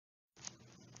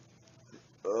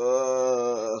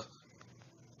Oh,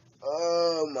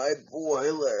 my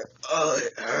boiler. Oh,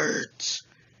 it hurts.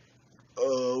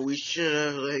 Oh, we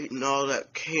shouldn't have eaten all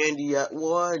that candy at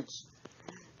once.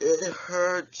 It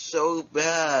hurts so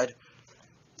bad.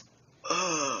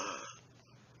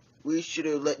 We should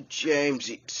have let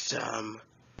James eat some.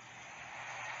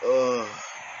 Oh,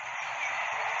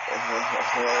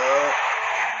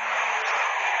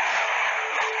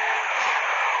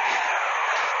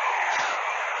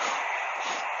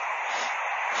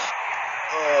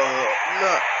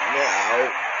 not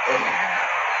now.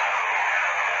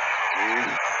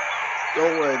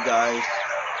 Don't worry, guys.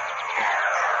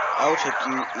 I'll check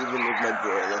you even if my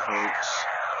boiler hurts.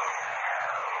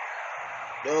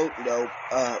 No,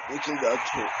 we can go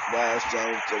to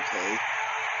ourselves, okay?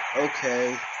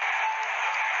 Okay.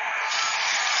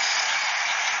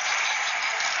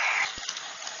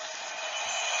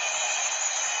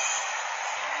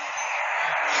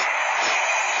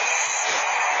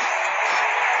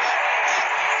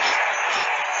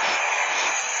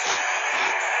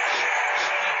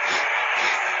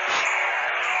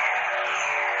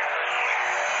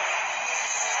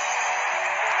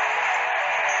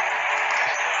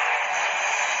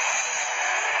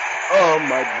 Oh,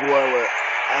 my boiler.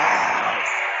 Ow.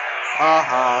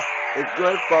 Haha. It's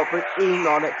your fault for eating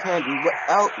all that candy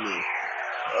without me.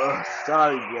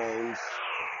 Sorry, James.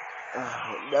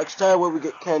 Next time when we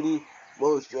get candy,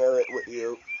 we'll share it with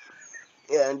you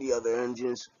and the other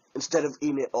engines instead of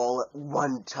eating it all at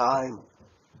one time.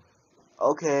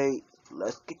 Okay,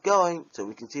 let's get going so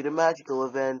we can see the magical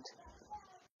event.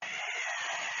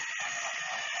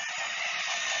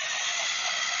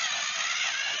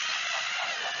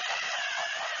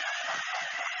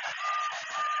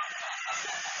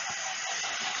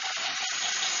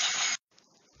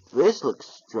 This looks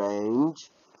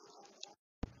strange.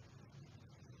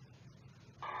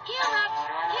 Here, Rex!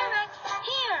 Here, Rex!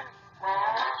 Here!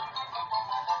 Rex!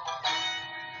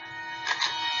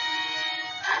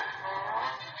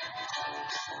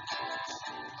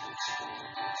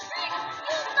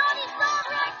 You naughty dog,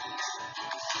 Rex!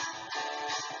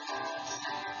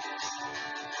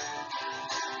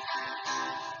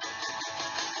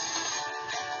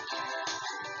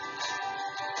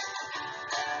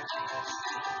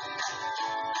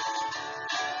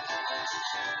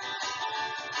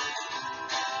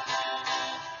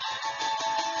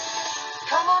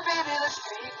 Come on, baby, let's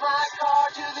take my car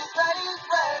to the place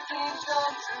where dreams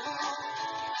come true.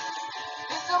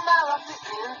 It's a mile off the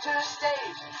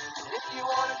interstate. If you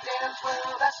wanna dance,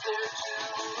 well, that's there too.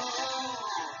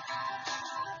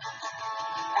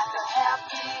 At the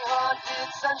happy,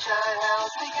 haunted sunshine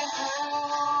house, we can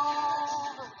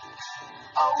groove.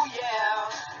 Oh yeah.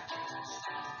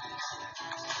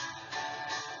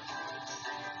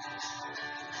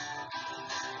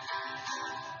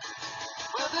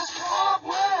 Well, there's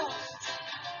cobwebs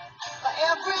for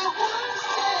everyone's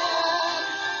head.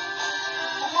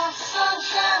 But once the sun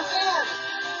shines in,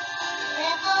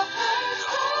 paint the place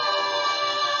red.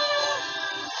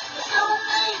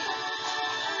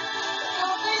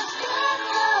 Don't be scared,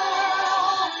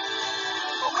 girl.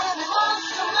 But when the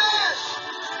monster mash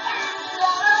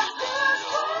out of this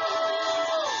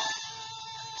world.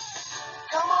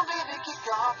 Come on, baby, kick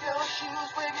off your shoes,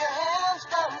 wave your hands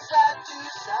from side to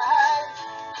side.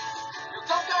 You'll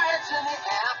dunk your heads in the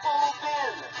apple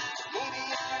bin. Maybe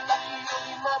if you're lucky, you'll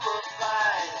be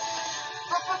mummified.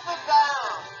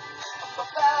 Ba-ba-ba-bow,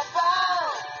 ba-ba-ba-bow.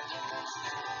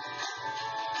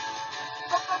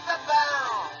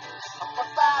 Ba-ba-ba-bow,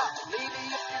 ba-ba-bow. Maybe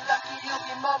if you're lucky, you'll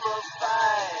be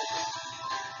mummified.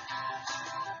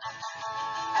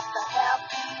 At the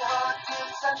happy,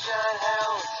 haunted sunshine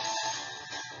house.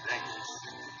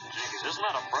 Jinkies, isn't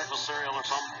that a breakfast cereal or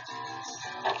something?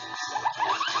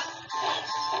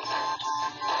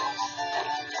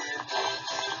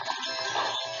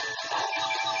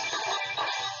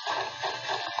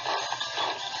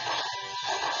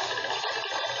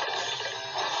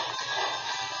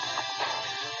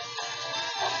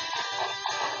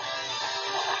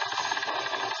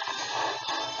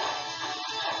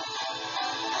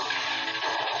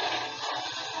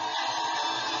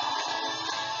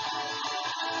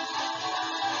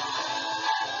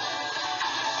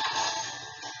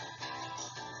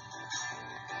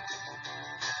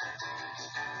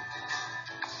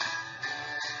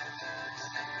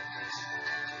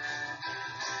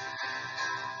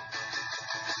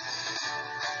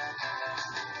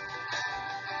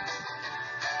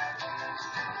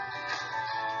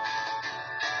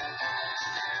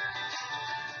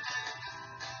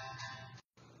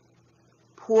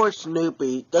 Poor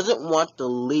Snoopy doesn't want the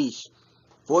leash.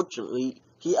 Fortunately,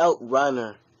 he outran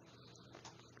her.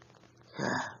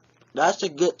 That's a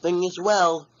good thing as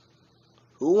well.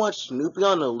 Who wants Snoopy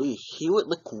on a leash? He would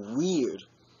look weird.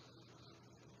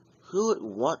 Who would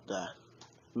want that?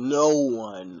 No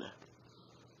one.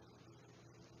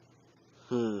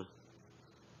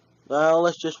 Now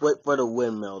let's just wait for the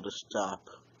windmill to stop.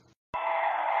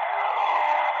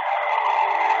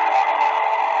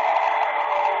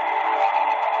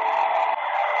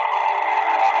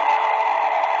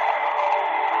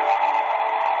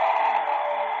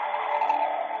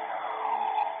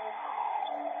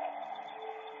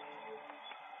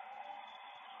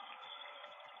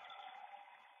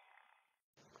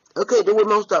 Okay, the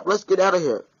windmill stopped. Let's get out of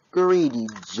here. Greedy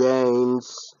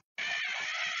James.